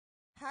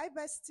Hi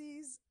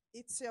besties,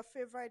 it's your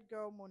favorite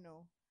girl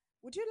Munnoh.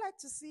 Would you like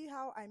to see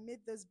how I made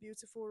this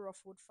beautiful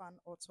ruffled fan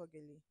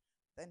Autogele?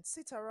 Then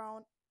sit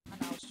around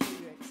and I'll show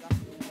you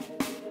exactly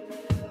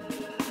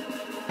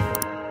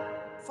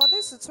how. For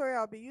this tutorial,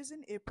 I'll be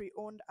using a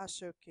pre-owned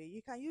asooke.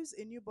 You can use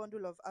a new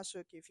bundle of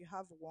asooke if you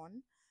have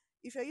one.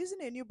 If you're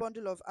using a new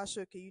bundle of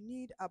asooke, you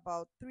need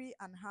about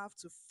 3.5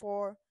 to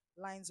 4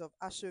 lines of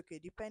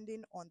asooke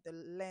depending on the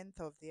length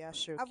of the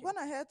asooke. I've gone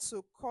ahead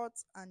to cut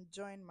and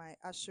join my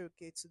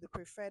asooke to the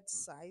preferred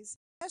size.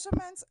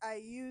 Measurements I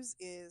use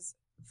is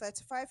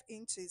 35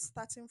 inches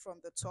starting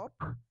from the top,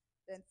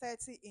 then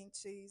 30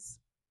 inches,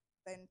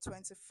 then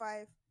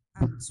 25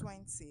 and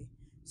 20.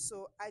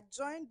 So I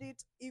joined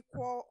it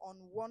equal on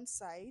one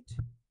side,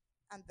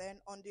 and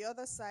then on the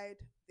other side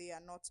they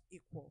are not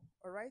equal.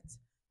 All right,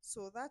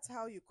 so that's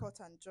how you cut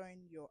and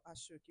join your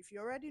asooke. If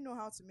you already know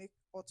how to make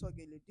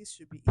autogele, this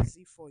should be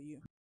easy for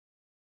you.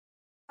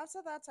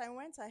 After that, I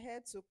went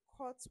ahead to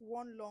cut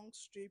one long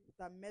strip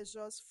that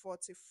measures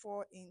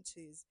 44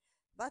 inches.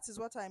 That is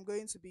what I'm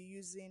going to be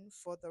using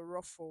for the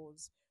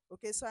ruffles.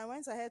 Okay, so I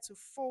went ahead to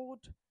fold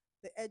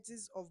the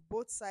edges of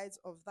both sides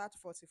of that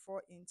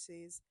 44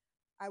 inches.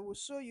 I will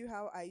show you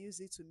how I use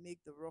it to make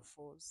the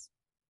ruffles.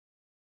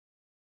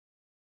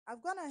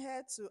 I've gone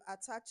ahead to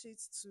attach it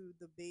to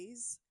the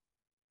base.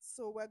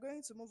 So we're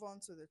going to move on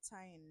to the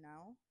tying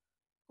now.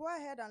 Go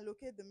ahead and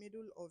locate the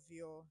middle of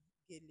your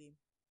gele.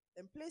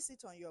 Then place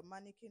it on your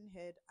mannequin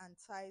head and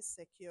tie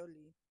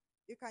securely.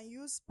 You can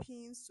use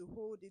pins to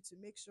hold it to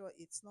make sure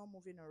it's not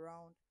moving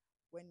around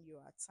when you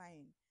are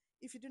tying.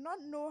 If you do not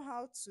know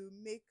how to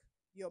make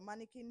your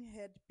mannequin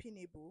head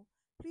pinnable,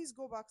 please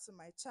go back to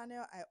my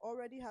channel. I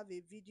already have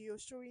a video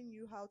showing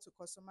you how to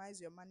customize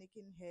your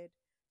mannequin head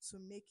to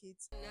make it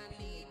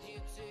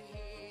pinnable.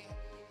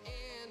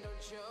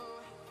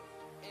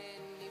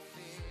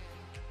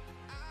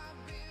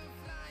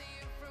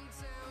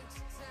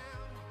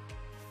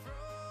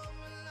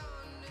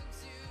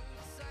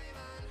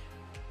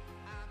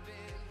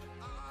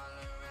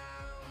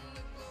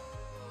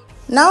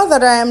 Now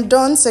that I am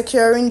done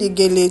securing the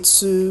gele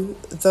to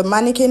the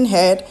mannequin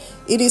head,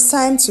 it is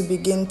time to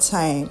begin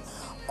tying.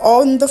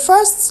 On the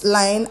first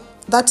line,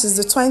 that is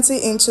the 20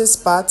 inches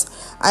part,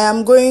 I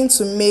am going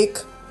to make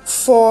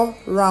 4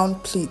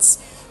 round pleats.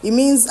 It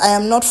means I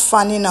am not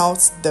fanning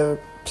out the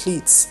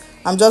pleats.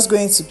 I'm just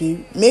going to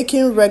be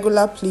making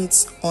regular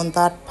pleats on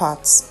that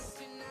part.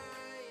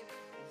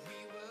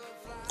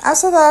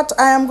 After that,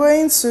 I am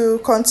going to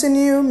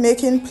continue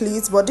making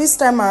pleats, but this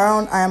time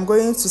around I am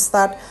going to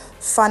start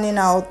fanning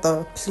out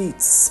the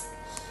pleats.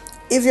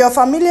 If you're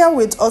familiar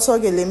with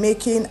autogele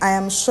making, I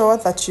am sure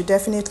that you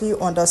definitely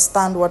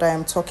understand what I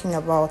am talking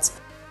about.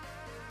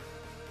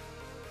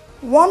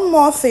 One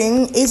more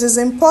thing, it is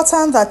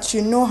important that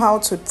you know how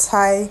to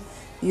tie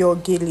your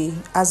gele,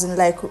 as in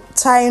like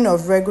tying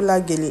of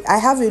regular gele. I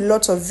have a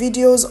lot of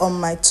videos on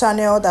my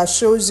channel that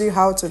shows you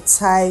how to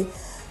tie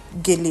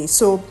gele.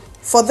 So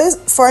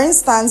for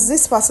instance,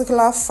 this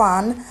particular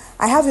fan,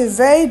 I have a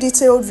very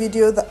detailed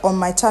video on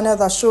my channel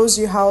that shows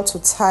you how to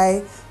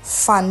tie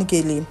fan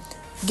gele.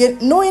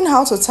 Knowing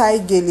how to tie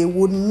gele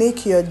would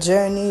make your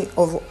journey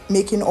of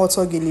making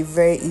autogele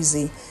very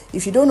easy.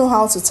 If you don't know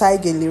how to tie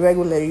gele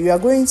regularly, you are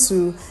going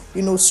to,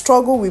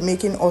 struggle with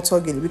making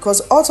autogele,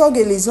 because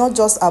autogele is not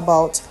just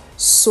about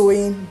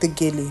sewing the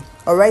gele.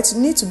 All right, you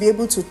need to be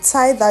able to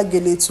tie that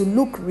gele to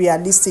look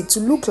realistic, to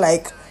look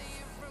like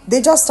they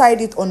just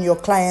tied it on your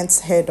client's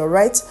head. All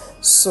right,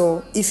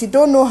 so if you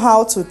don't know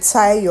how to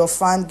tie your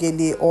fan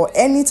gele or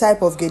any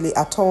type of gele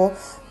at all,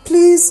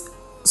 please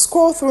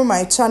scroll through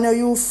my channel.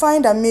 You will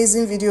find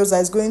amazing videos that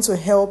is going to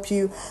help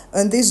you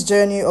on this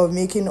journey of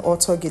making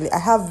autogele. I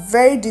have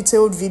very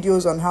detailed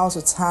videos on how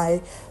to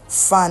tie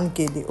fan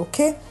gele.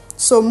 Okay,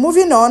 so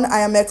moving on,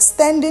 I am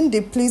extending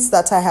the pleats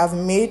that I have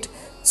made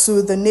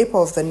to the nape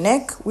of the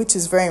neck, which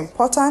is very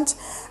important.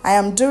 I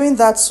am doing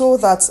that so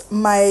that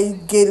my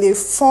gele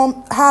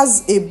form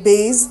has a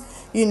base,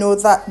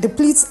 that the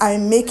pleats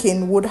I'm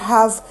making would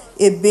have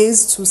a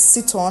base to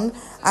sit on,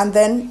 and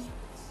then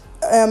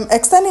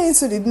extending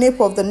into the nape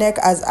of the neck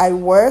as I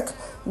work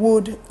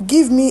would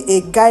give me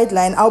a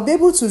guideline. I'll be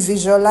able to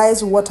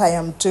visualize what I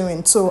am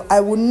doing, so I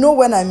will know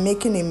when I'm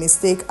making a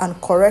mistake and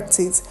correct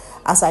it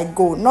as I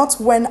go, not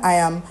when I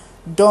am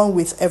done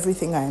with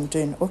everything I am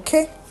doing.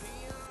 Okay,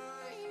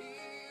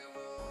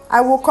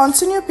 I will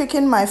continue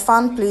picking my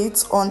fan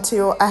pleats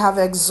until I have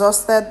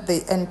exhausted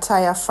the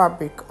entire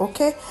fabric.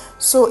 Okay,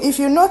 so if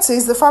you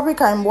notice, the fabric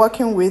I'm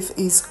working with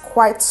is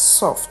quite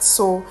soft,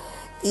 so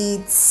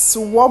it's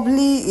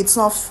wobbly, it's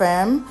not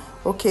firm.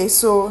 Okay,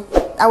 so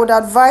I would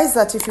advise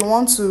that if you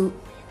want to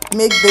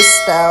make this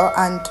style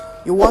and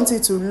you want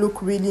it to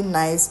look really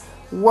nice,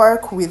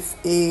 work with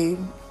a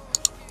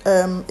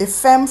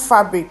firm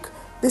fabric.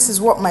 This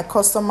is what my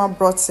customer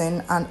brought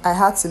in, and I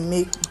had to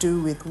make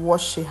do with what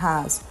she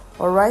has.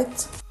 All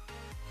right,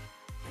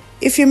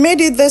 if you made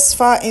it this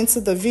far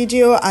into the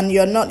video and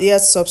you're not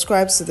yet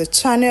subscribed to the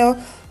channel,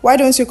 why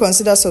don't you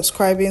consider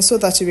subscribing so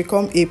that you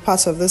become a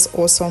part of this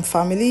awesome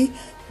family?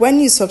 When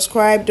you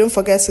subscribe, don't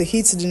forget to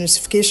hit the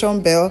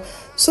notification bell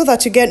so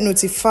that you get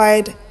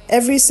notified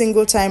every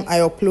single time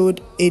I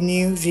upload a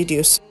new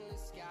video.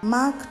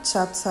 Mark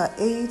chapter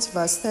 8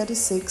 verse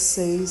 36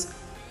 says,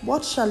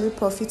 "What shall it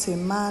profit a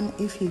man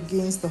if he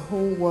gains the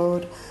whole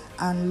world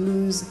and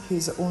lose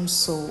his own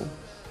soul?"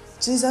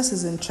 Jesus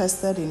is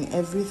interested in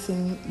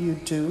everything you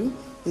do.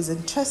 He's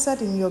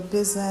interested in your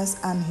business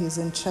and he's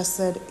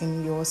interested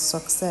in your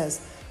success.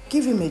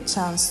 Give him a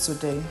chance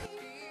today.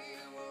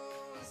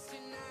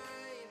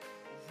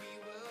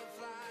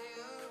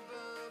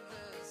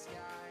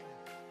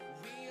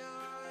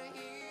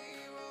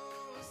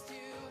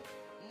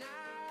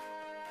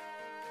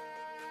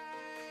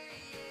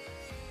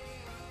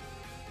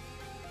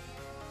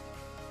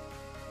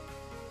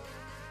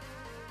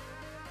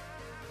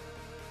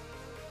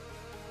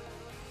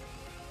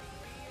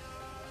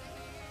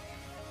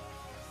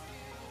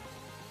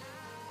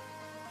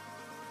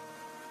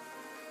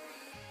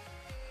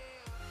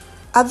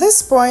 At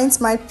this point,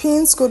 my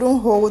pins couldn't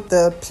hold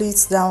the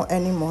pleats down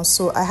anymore,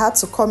 so I had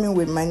to come in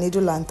with my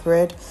needle and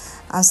thread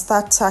and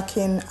start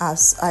tacking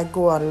as I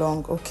go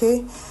along,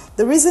 okay?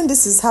 The reason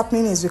this is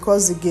happening is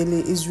because the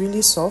gele is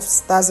really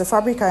soft. That's the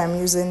fabric I am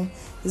using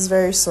is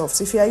very soft.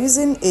 If you are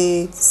using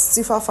a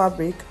stiffer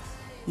fabric,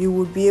 you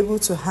would be able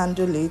to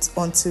handle it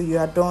until you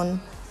are done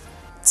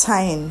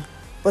tying.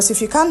 But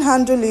if you can't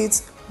handle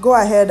it, go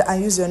ahead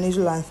and use your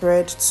needle and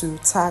thread to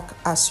tack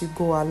as you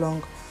go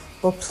along.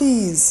 But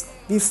please,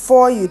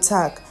 before you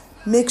tack,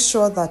 make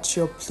sure that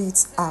your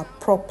pleats are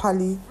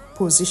properly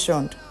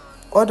positioned.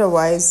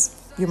 Otherwise,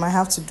 you might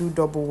have to do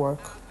double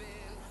work.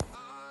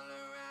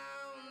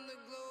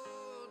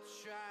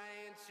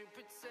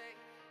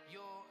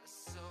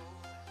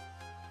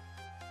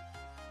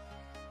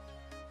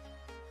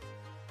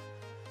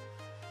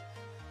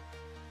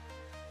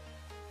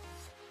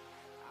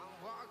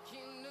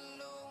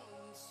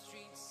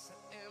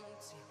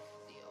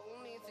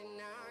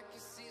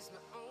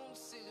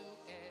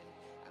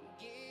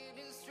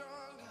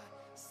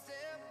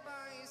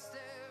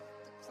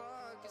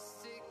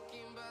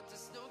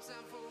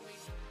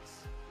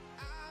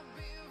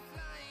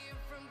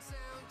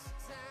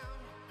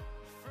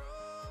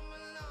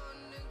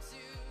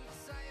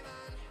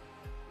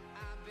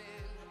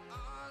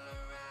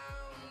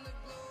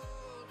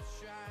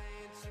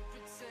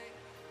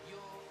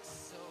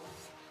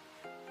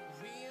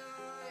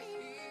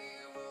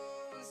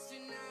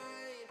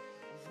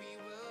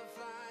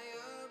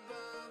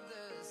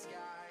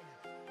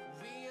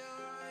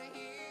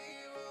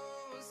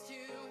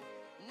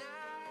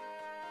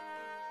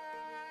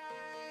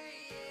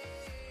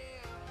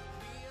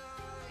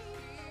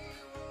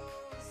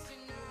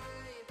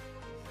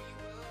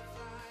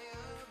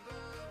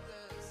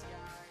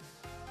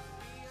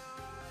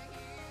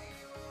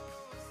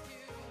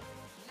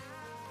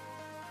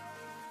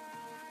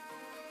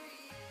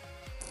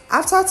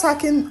 After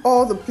tacking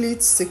all the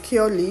pleats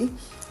securely,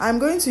 I'm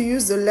going to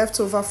use the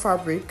leftover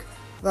fabric,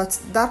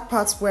 that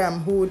part where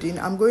I'm holding.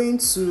 I'm going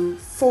to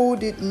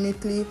fold it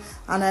neatly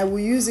and I will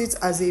use it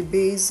as a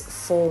base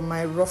for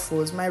my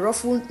ruffles. My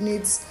ruffle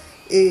needs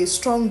a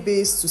strong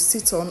base to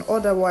sit on,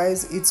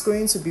 otherwise it's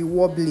going to be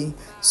wobbly.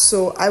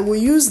 So I will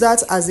use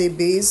that as a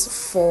base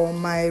for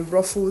my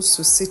ruffles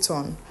to sit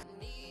on.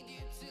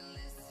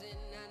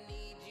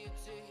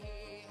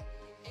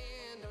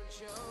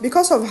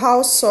 Because of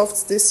how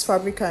soft this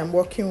fabric I'm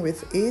working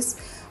with is,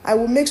 I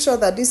will make sure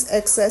that this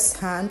excess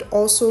hand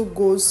also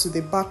goes to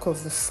the back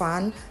of the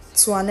fan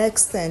to an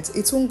extent.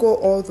 It won't go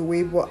all the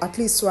way, but at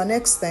least to an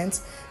extent,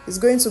 it's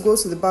going to go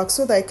to the back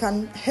so that I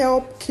can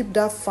help keep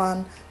that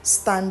fan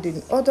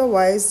standing.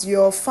 Otherwise,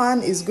 your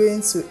fan is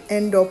going to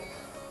end up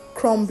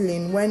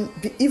crumbling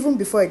even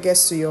before it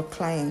gets to your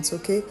client,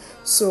 okay?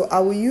 So I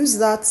will use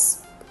that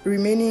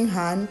remaining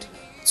hand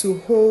to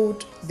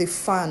hold the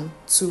fan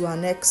to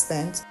an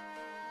extent.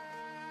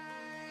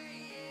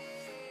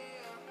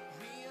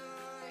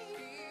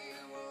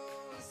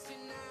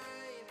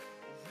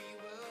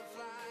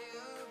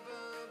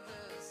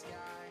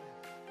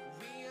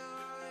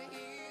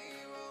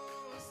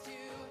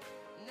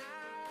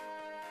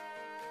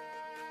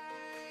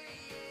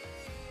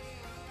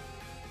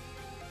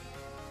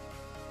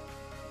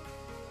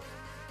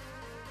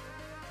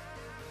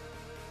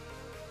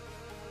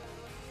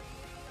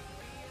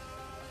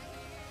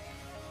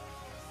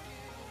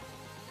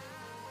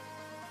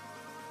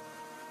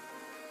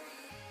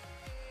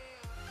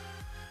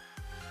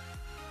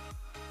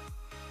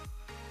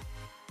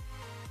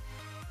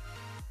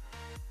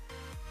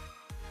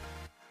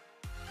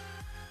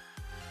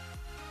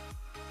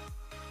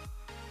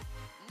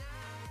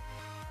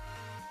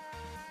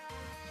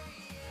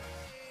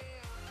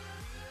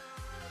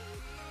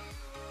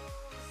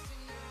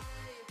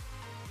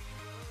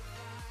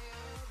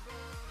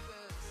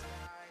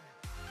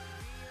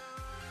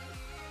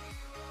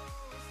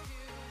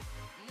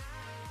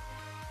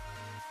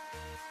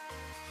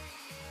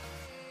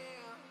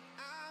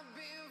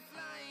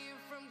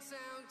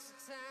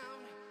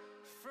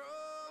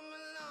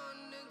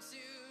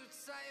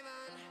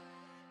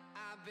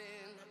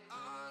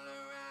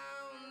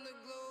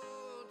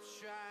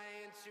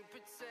 to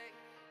protect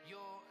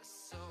your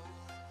soul.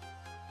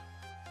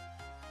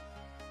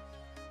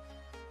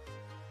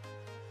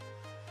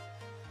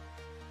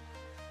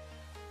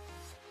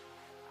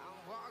 I'm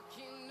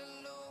walking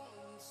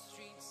alone, the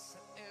streets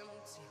are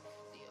empty.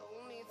 The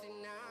only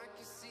thing I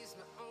can see is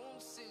my own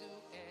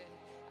silhouette.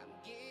 I'm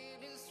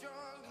getting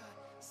stronger,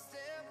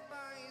 step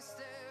by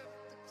step.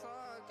 The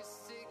clock is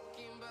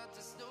ticking, but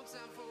there's no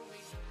time for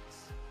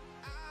regrets.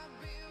 I've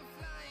been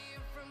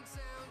flying from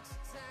town to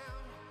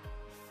town,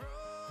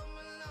 from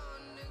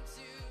London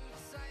to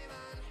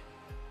Taiwan.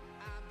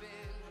 I've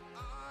been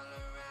all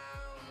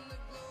around the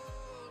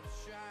globe,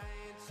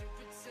 trying to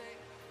protect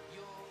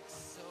your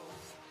soul.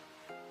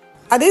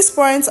 At this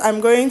point,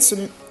 I'm going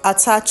to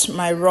attach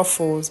my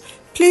ruffles.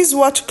 Please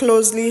watch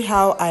closely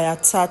how I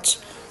attach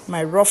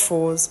my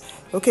ruffles.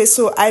 Okay,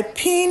 so I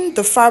pin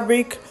the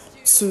fabric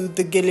to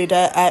the gele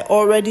that I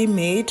already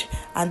made,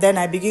 and then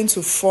I begin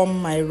to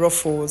form my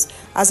ruffles.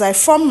 As I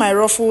form my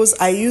ruffles,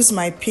 I use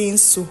my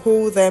pins to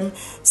hold them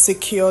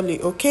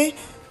securely. Okay,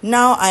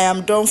 now I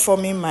am done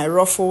forming my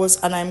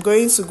ruffles, and I'm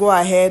going to go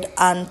ahead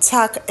and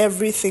tack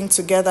everything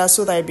together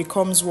so that it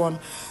becomes one.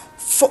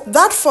 For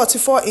that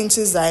 44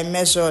 inches that I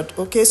measured,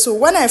 okay, so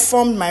when I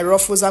formed my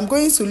ruffles, I'm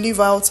going to leave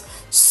out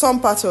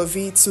some part of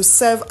it to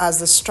serve as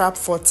the strap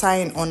for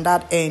tying on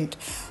that end.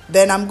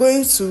 Then I'm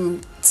going to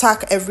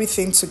tack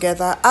everything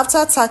together.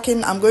 After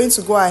tacking, I'm going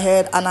to go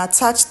ahead and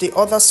attach the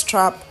other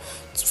strap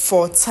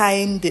for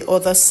tying the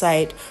other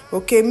side.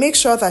 Okay, make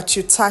sure that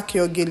you tack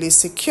your gele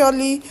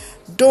securely.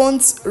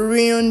 Don't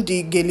ruin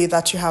the gele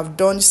that you have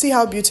done. You see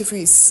how beautiful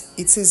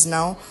it is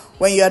now?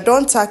 When you are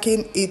done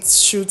tacking, it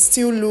should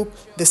still look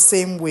the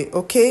same way.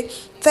 Okay,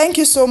 thank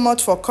you so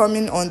much for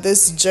coming on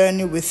this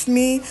journey with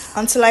me.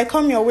 Until I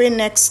come your way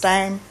next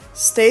time,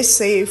 stay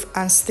safe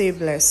and stay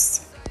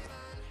blessed.